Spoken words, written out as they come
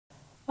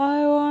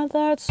I want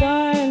that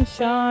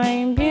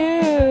sunshine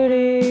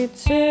beauty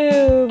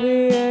to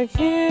be a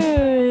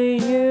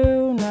cutie,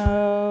 you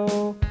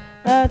know.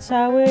 That's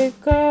how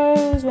it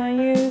goes when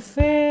you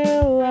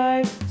feel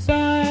like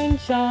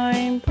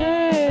sunshine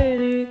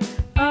pretty.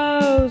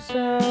 Oh,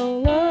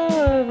 so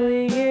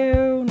lovely,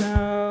 you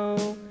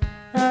know.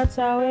 That's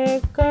how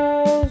it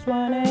goes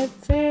when it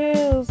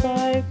feels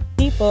like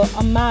people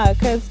are mad,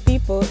 cause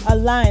people are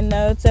lying.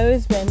 No, it's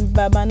always been,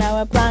 but by now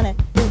we're planning.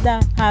 Is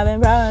that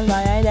having problems,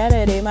 my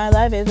identity, my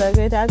life is a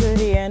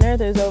catastrophe, and Earth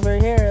is over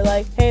here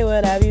like, hey,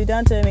 what have you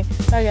done to me?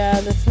 I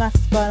got this mess,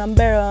 but I'm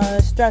barreling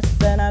the stress,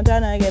 and I'm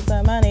trying to get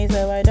some money,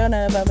 so I don't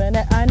have up in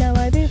it. I know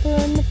my people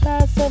in the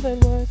past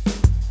suffered worse,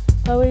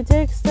 but we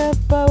take a step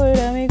forward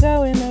and we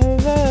go in the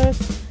reverse.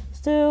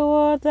 Still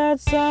want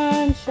that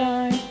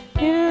sunshine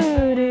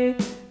beauty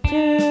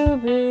to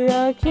be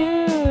a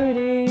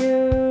cutie,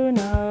 you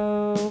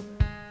know.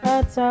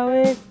 That's how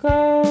it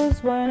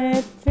goes when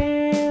it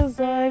feels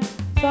like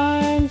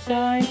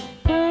sunshine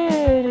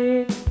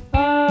pretty.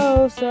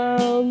 Oh,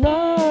 so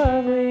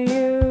lovely,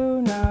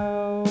 you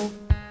know.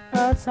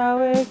 That's how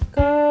it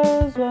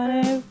goes when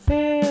it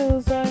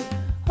feels like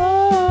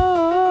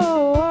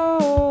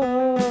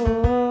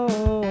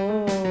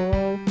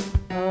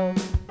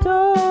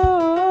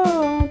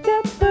don't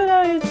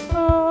jeopardize,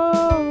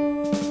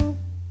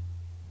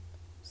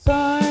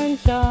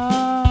 sunshine,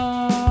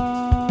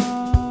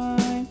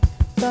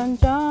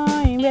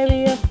 sunshine, baby,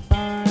 you're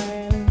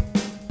fine.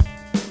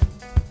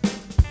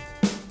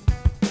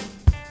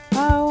 I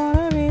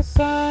wanna be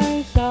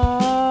sunshine,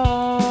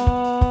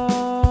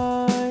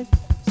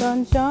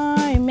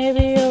 sunshine,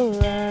 maybe you're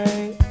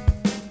right.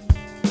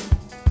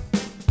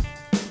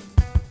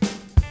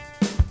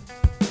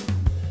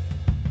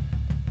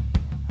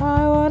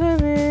 I wanna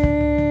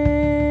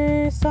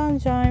be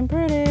sunshine.